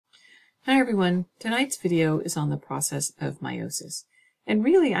Hi everyone, tonight's video is on the process of meiosis. And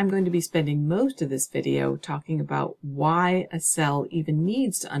really I'm going to be spending most of this video talking about why a cell even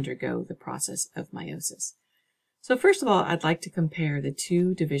needs to undergo the process of meiosis. So first of all, I'd like to compare the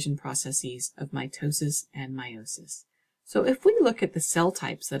two division processes of mitosis and meiosis. So if we look at the cell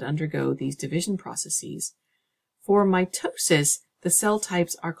types that undergo these division processes, for mitosis, the cell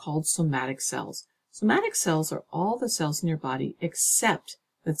types are called somatic cells. Somatic cells are all the cells in your body except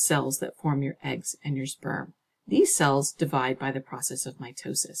the cells that form your eggs and your sperm. These cells divide by the process of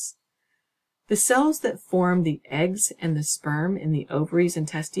mitosis. The cells that form the eggs and the sperm in the ovaries and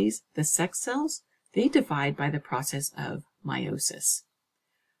testes, the sex cells, they divide by the process of meiosis.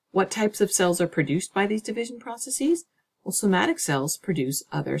 What types of cells are produced by these division processes? Well, somatic cells produce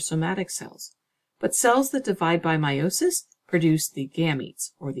other somatic cells. But cells that divide by meiosis produce the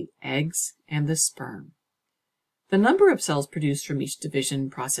gametes, or the eggs and the sperm. The number of cells produced from each division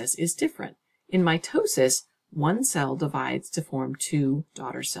process is different. In mitosis, one cell divides to form two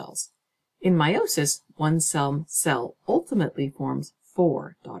daughter cells. In meiosis, one cell ultimately forms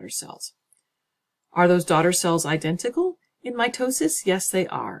four daughter cells. Are those daughter cells identical? In mitosis, yes, they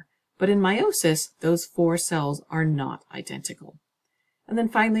are. But in meiosis, those four cells are not identical. And then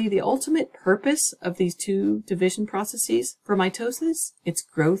finally, the ultimate purpose of these two division processes for mitosis, it's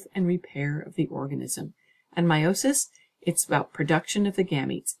growth and repair of the organism. And meiosis, it's about production of the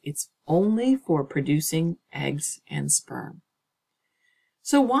gametes. It's only for producing eggs and sperm.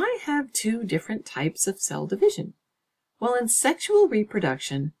 So why have two different types of cell division? Well, in sexual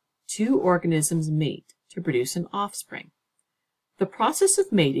reproduction, two organisms mate to produce an offspring. The process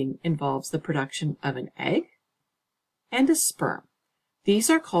of mating involves the production of an egg and a sperm. These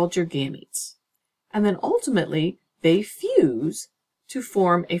are called your gametes. And then ultimately, they fuse to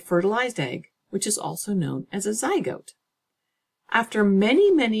form a fertilized egg, which is also known as a zygote. After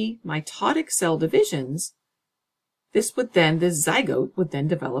many mitotic cell divisions, this zygote would then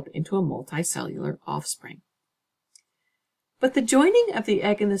develop into a multicellular offspring. But the joining of the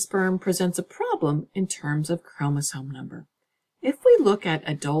egg and the sperm presents a problem in terms of chromosome number. If we look at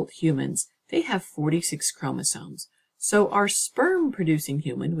adult humans, they have 46 chromosomes. So our sperm-producing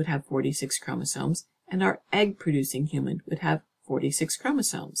human would have 46 chromosomes, and our egg-producing human would have 46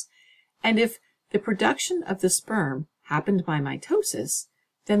 chromosomes. And if the production of the sperm happened by mitosis,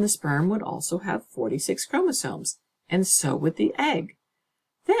 then the sperm would also have 46 chromosomes, and so would the egg.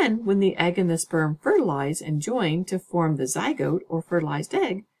 Then, when the egg and the sperm fertilize and join to form the zygote or fertilized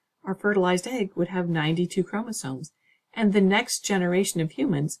egg, our fertilized egg would have 92 chromosomes, and the next generation of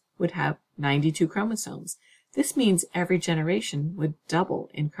humans would have 92 chromosomes. This means every generation would double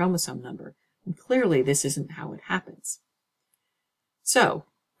in chromosome number, and clearly this isn't how it happens. So,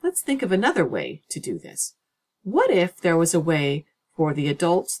 let's think of another way to do this. What if there was a way for the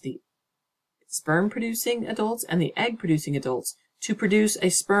adults, the sperm-producing adults and the egg-producing adults, to produce a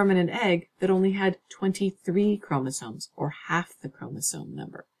sperm and an egg that only had 23 chromosomes, or half the chromosome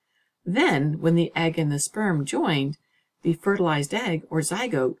number? Then, when the egg and the sperm joined, the fertilized egg, or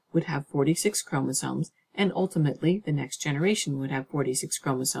zygote, would have 46 chromosomes, and ultimately the next generation would have 46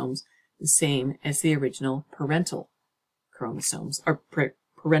 chromosomes, the same as the original parental chromosomes, or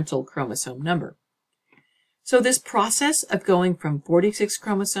parental chromosome number. So this process of going from 46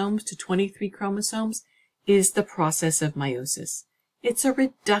 chromosomes to 23 chromosomes is the process of meiosis. It's a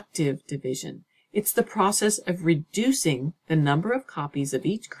reductive division. It's the process of reducing the number of copies of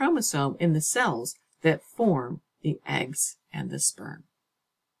each chromosome in the cells that form the eggs and the sperm.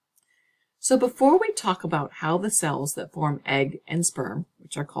 So before we talk about how the cells that form egg and sperm,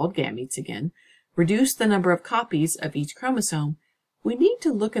 which are called gametes again, reduce the number of copies of each chromosome, we need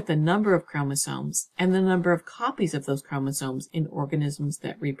to look at the number of chromosomes and the number of copies of those chromosomes in organisms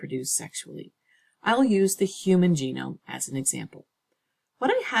that reproduce sexually. I'll use the human genome as an example. What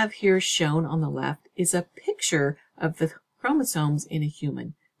I have here shown on the left is a picture of the chromosomes in a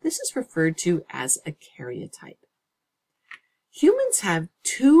human. This is referred to as a karyotype. Humans have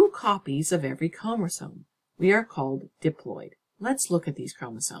 2 copies of every chromosome. We are called diploid. Let's look at these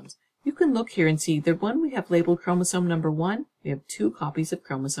chromosomes. You can look here and see the one we have labeled chromosome number 1, we have 2 copies of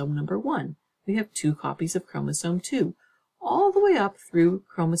chromosome number 1. We have 2 copies of chromosome 2, all the way up through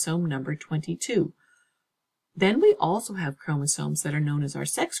chromosome number 22. Then we also have chromosomes that are known as our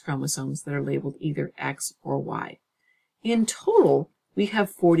sex chromosomes that are labeled either X or Y. In total, we have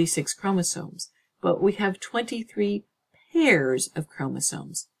 46 chromosomes, but we have 23 pairs of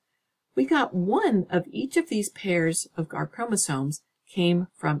chromosomes. We got one of each of these pairs of our chromosomes came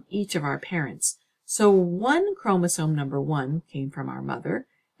from each of our parents. So one chromosome number 1 came from our mother,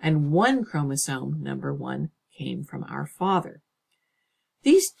 and one chromosome number 1 came from our father.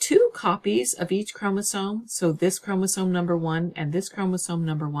 These 2 copies of each chromosome, so this chromosome number 1 and this chromosome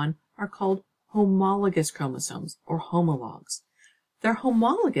number 1, are called homologous chromosomes or homologs. They're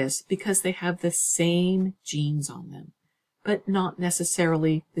homologous because they have the same genes on them, but not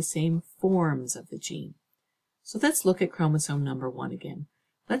necessarily the same forms of the gene. So let's look at chromosome number 1 again.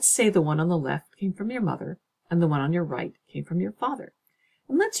 Let's say the one on the left came from your mother and the one on your right came from your father.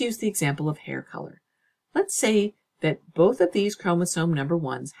 And let's use the example of hair color. Let's say that both of these chromosome number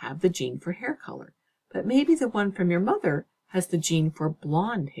 1s have the gene for hair color, but maybe the one from your mother has the gene for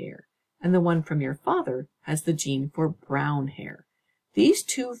blonde hair, and the one from your father has the gene for brown hair. These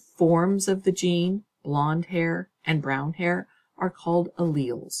two forms of the gene, blonde hair and brown hair, are called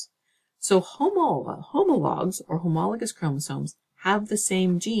alleles. So homologs or homologous chromosomes have the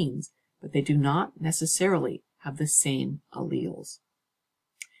same genes, but they do not necessarily have the same alleles.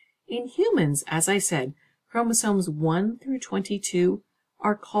 In humans, as I said, chromosomes 1 through 22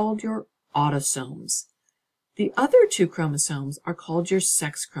 are called your autosomes. The other two chromosomes are called your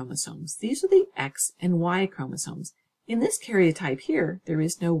sex chromosomes. These are the X and Y chromosomes. In this karyotype here, there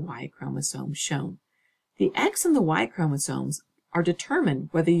is no Y chromosome shown. The X and the Y chromosomes are determined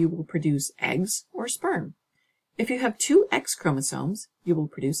whether you will produce eggs or sperm. If you have two X chromosomes, you will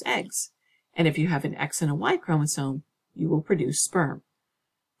produce eggs. And if you have an X and a Y chromosome, you will produce sperm.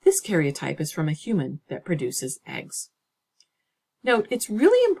 This karyotype is from a human that produces eggs. Note, it's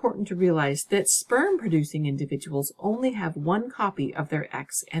really important to realize that sperm-producing individuals only have one copy of their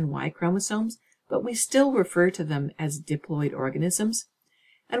X and Y chromosomes, but we still refer to them as diploid organisms.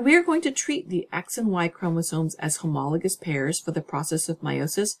 And we are going to treat the X and Y chromosomes as homologous pairs for the process of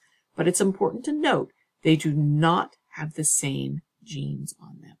meiosis, but it's important to note they do not have the same genes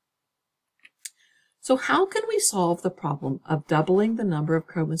on them. So how can we solve the problem of doubling the number of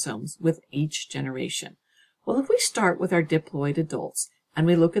chromosomes with each generation? Well, if we start with our diploid adults and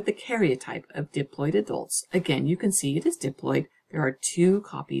we look at the karyotype of diploid adults, again, you can see it is diploid. There are two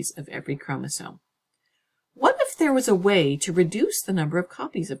copies of every chromosome. What if there was a way to reduce the number of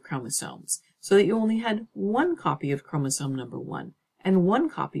copies of chromosomes so that you only had one copy of chromosome number 1 and one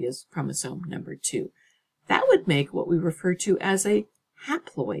copy of chromosome number 2? That would make what we refer to as a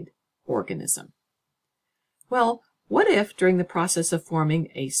haploid organism. Well, what if during the process of forming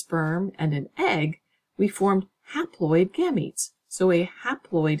a sperm and an egg, we formed haploid gametes? So a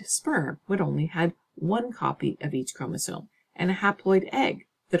haploid sperm would only had one copy of each chromosome, and a haploid egg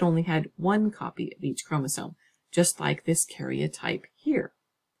that only had one copy of each chromosome, just like this karyotype here.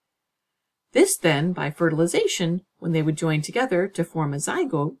 This then, by fertilization, when they would join together to form a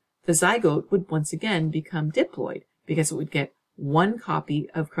zygote, the zygote would once again become diploid because it would get one copy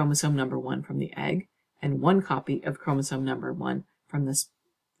of chromosome number 1 from the egg and one copy of chromosome number 1 from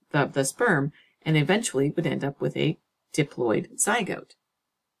the sperm, and eventually would end up with a diploid zygote.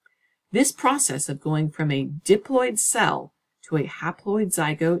 This process of going from a diploid cell to a haploid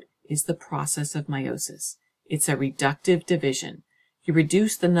zygote is the process of meiosis. It's a reductive division. You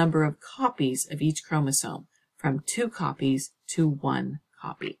reduce the number of copies of each chromosome from 2 copies to 1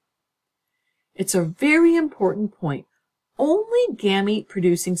 copy. It's a very important point. Only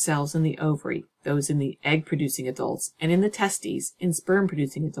gamete-producing cells in the ovary, those in the egg-producing adults, and in the testes, in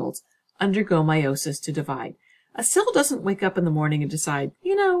sperm-producing adults, undergo meiosis to divide. A cell doesn't wake up in the morning and decide,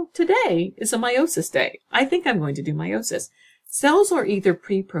 today is a meiosis day. I think I'm going to do meiosis. Cells are either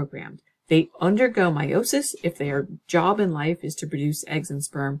pre-programmed. They undergo meiosis if their job in life is to produce eggs and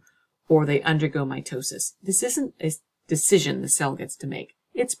sperm, or they undergo mitosis. This isn't a decision the cell gets to make.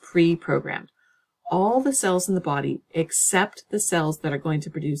 It's pre-programmed. All the cells in the body, except the cells that are going to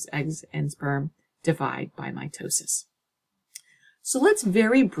produce eggs and sperm, divide by mitosis. So let's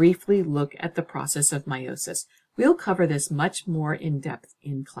very briefly look at the process of meiosis. We'll cover this much more in depth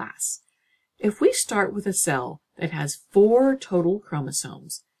in class. If we start with a cell that has 4 total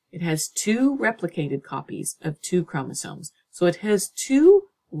chromosomes, it has 2 replicated copies of 2 chromosomes. So it has 2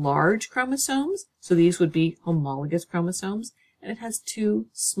 large chromosomes, so these would be homologous chromosomes, and it has 2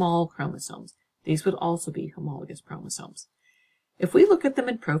 small chromosomes. These would also be homologous chromosomes. If we look at them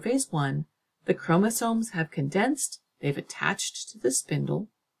in prophase 1, the chromosomes have condensed, they've attached to the spindle.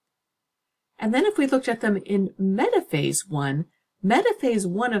 And then if we looked at them in metaphase 1, metaphase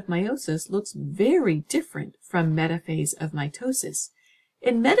 1 of meiosis looks very different from metaphase of mitosis.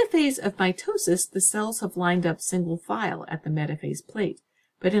 In metaphase of mitosis, the cells have lined up single file at the metaphase plate.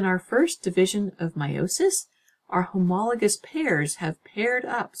 But in our first division of meiosis, our homologous pairs have paired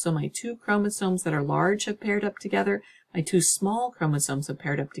up. So my 2 chromosomes that are large have paired up together, my 2 small chromosomes have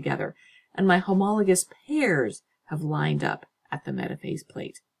paired up together, and my homologous pairs have lined up at the metaphase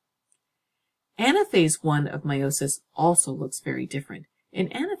plate. Anaphase 1 of meiosis also looks very different. In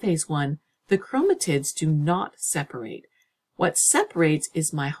Anaphase 1, the chromatids do not separate. What separates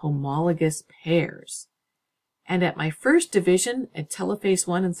is my homologous pairs. And at my first division, at telophase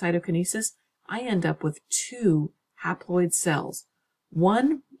 1 in cytokinesis, I end up with 2 haploid cells.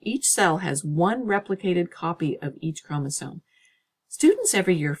 Each cell has 1 replicated copy of each chromosome. Students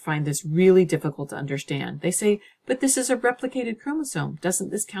every year find this really difficult to understand. They say, but this is a replicated chromosome.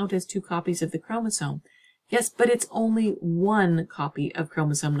 Doesn't this count as 2 copies of the chromosome? Yes, but it's only 1 copy of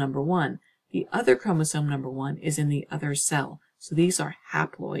chromosome number 1. The other chromosome number 1 is in the other cell. So these are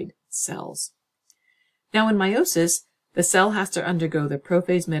haploid cells. Now in meiosis, the cell has to undergo the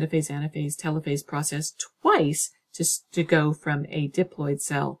prophase, metaphase, anaphase, telophase process twice to go from a diploid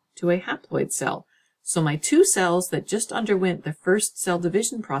cell to a haploid cell. So my 2 cells that just underwent the first cell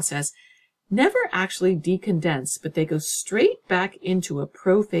division process never actually decondense, but they go straight back into a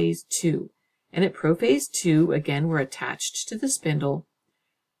prophase 2. And at prophase 2, again, we're attached to the spindle.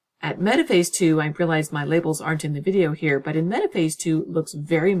 At metaphase 2, I realize my labels aren't in the video here, but in metaphase 2 looks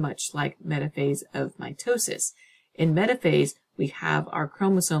very much like metaphase of mitosis. In metaphase, we have our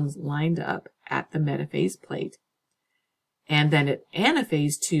chromosomes lined up at the metaphase plate. And then at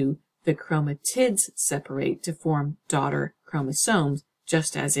anaphase 2, the chromatids separate to form daughter chromosomes,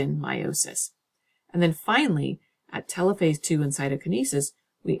 just as in meiosis. And then finally, at telophase 2 in cytokinesis,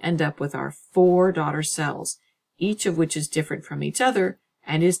 we end up with our 4 daughter cells, each of which is different from each other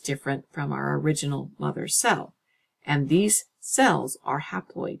and is different from our original mother cell. And these cells are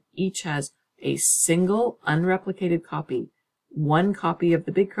haploid. Each has a single unreplicated copy, 1 copy of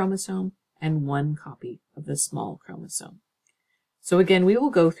the big chromosome and 1 copy of the small chromosome. So again, we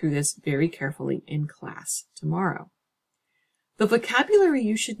will go through this very carefully in class tomorrow. The vocabulary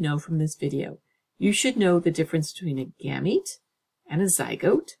you should know from this video. You should know the difference between a gamete and a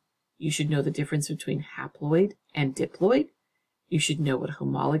zygote. You should know the difference between haploid and diploid. You should know what a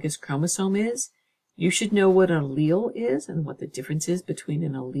homologous chromosome is. You should know what an allele is and what the difference is between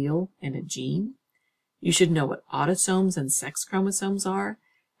an allele and a gene. You should know what autosomes and sex chromosomes are.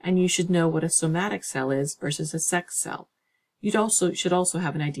 And you should know what a somatic cell is versus a sex cell. You should also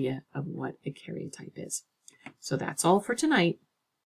have an idea of what a karyotype is. So that's all for tonight.